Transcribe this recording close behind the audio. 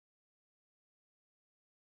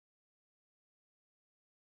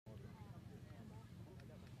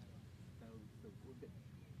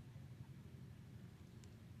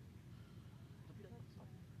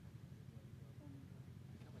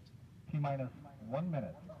T-minus 1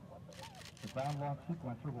 minute. The ground launch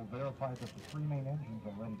sequencer will verify that the 3 main engines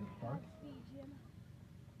are ready to start.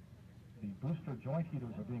 The booster joint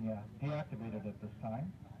heaters are being deactivated at this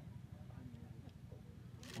time.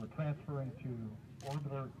 We're transferring to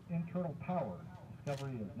orbiter internal power.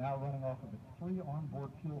 Discovery is now running off of its 3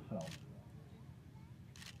 onboard fuel cells.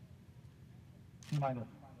 T-minus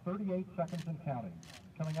 38 seconds and counting.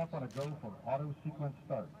 Coming up on a go for auto sequence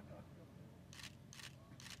start.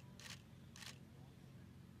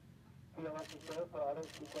 Go for auto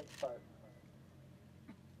sequence start.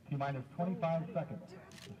 T-minus 25 seconds.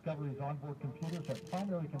 Discovery's onboard computers have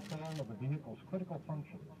primary control of the vehicle's critical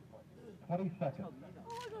functions. 20 seconds.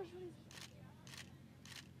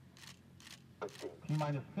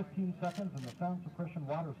 T-minus 15 seconds and the sound suppression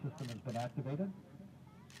water system has been activated.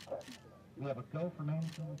 We have a go for main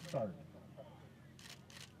engine start.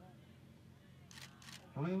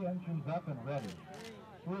 3 engines up and ready.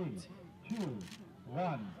 3, 2,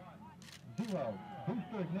 1, 0.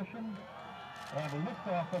 Booster ignition and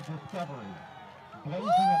liftoff of Discovery. Blazing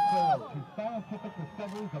a trail to scientific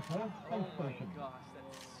discoveries aboard Space Station. Oh my gosh,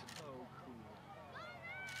 that's so cool.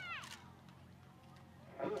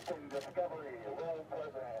 Houston, Discovery, roll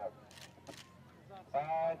program.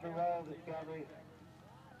 To roll, Discovery.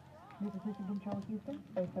 This is Mission Control Houston.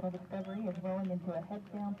 Space Shuttle Discovery is rolling into a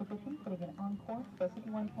heads-down position, putting it on course for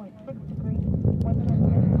 51.6 degrees,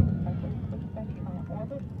 136 seconds on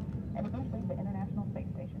orbit, and eventually the International Space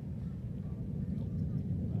Station.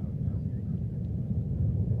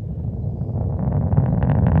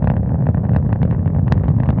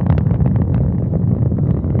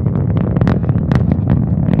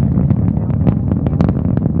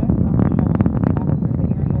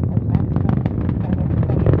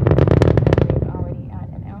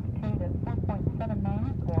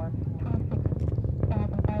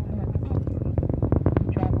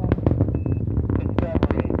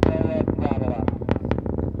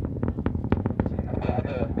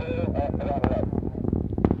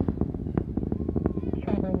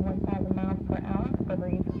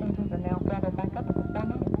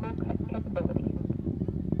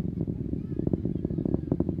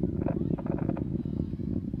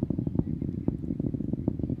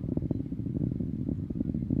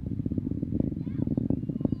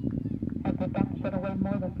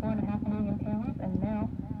 More than 4.5 million pounds, and now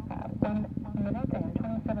 1 minute and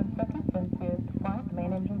 27 seconds into flight. The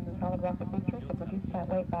main engines and solid rocket boosters have reduced that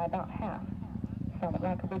weight by about half. Solid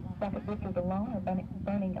rocket boosters alone are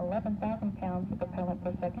burning 11,000 pounds of propellant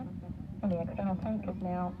per second, and the external tank is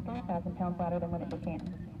now 3,000 pounds lighter than when it began.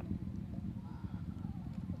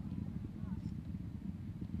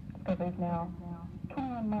 Discovery is now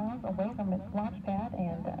 21 miles away from its launch pad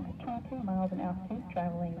and 22 miles in altitude,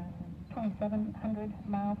 traveling 2,700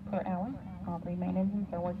 miles per hour. All 3 main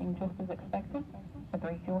engines are working just as expected. The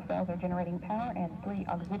 3 fuel cells are generating power, and 3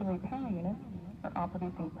 auxiliary power units are all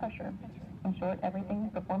producing pressure. In short, everything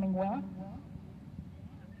is performing well.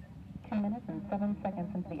 2 minutes and 7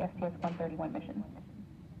 seconds into the STS-131 mission.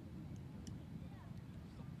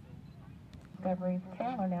 Discovery's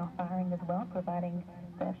tail are now firing as well, providing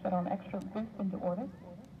the shuttle an extra boost into orbit.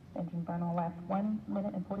 Engine burn will last 1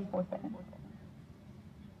 minute and 44 seconds.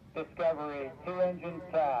 Discovery, 2 engines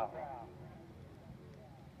tail.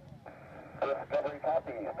 Discovery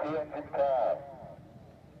copy, 2 engines tail.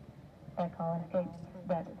 That call indicates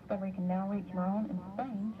that Discovery can now reach Maron in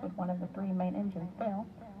Spain should one of the 3 main engines fail.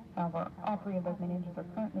 However, all 3 of those main engines are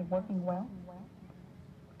currently working well.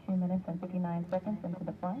 2 minutes and 59 seconds into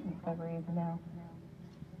the flight, Discovery is now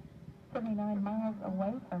 79 miles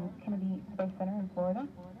away from Kennedy Space Center in Florida,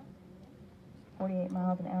 48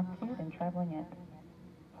 miles in altitude, and traveling at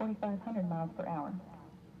 4,500 miles per hour.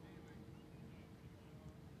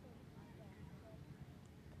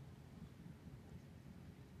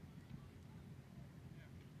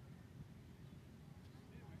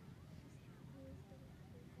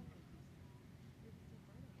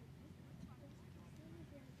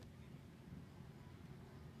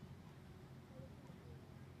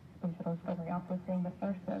 Space Shuttle Discovery also seeing the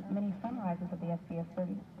first of many sunrises of the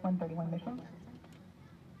STS-131 mission.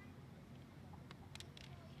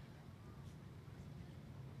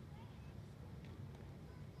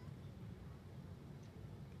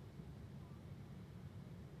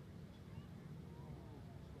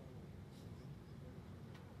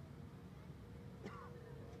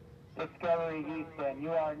 Discovery Houston, you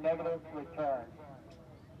are negative return.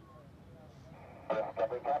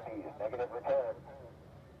 Discovery copies, negative return.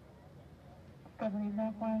 Discovery is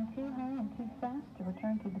now flying too high and too fast to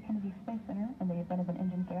return to the Kennedy Space Center in the event of an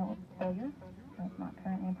engine failure. That's not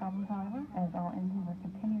currently a problem, however, as all engines are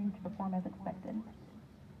continuing to perform as expected.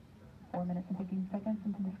 4 minutes and 15 seconds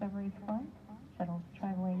into Discovery's flight. Shuttle's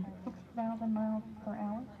traveling 6,000 miles per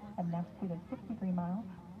hour at an altitude of 63 miles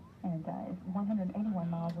and is 181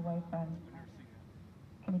 miles away from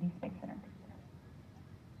Kennedy Space Center.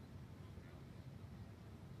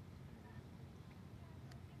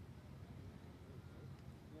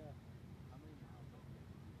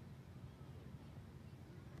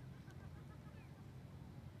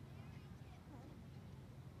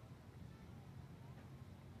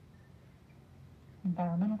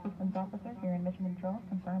 Environmental Systems Officer here in Mission Control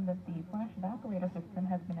confirmed that the flash evaporator system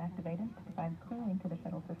has been activated to provide cooling to the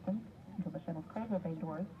shuttle system until the shuttle's cargo bay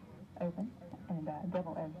doors open and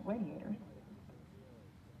double as radiators.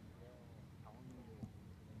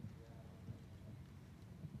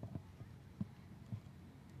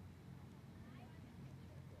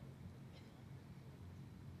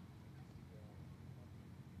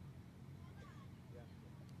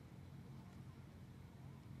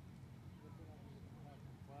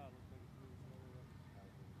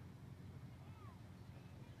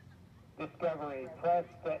 Discovery, press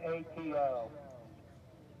to ATO.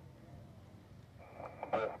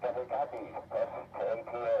 Discovery copies, press to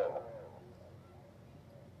ATO.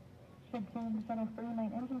 Should the shuttle's 3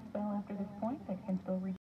 main engines fail after this point, it can still reach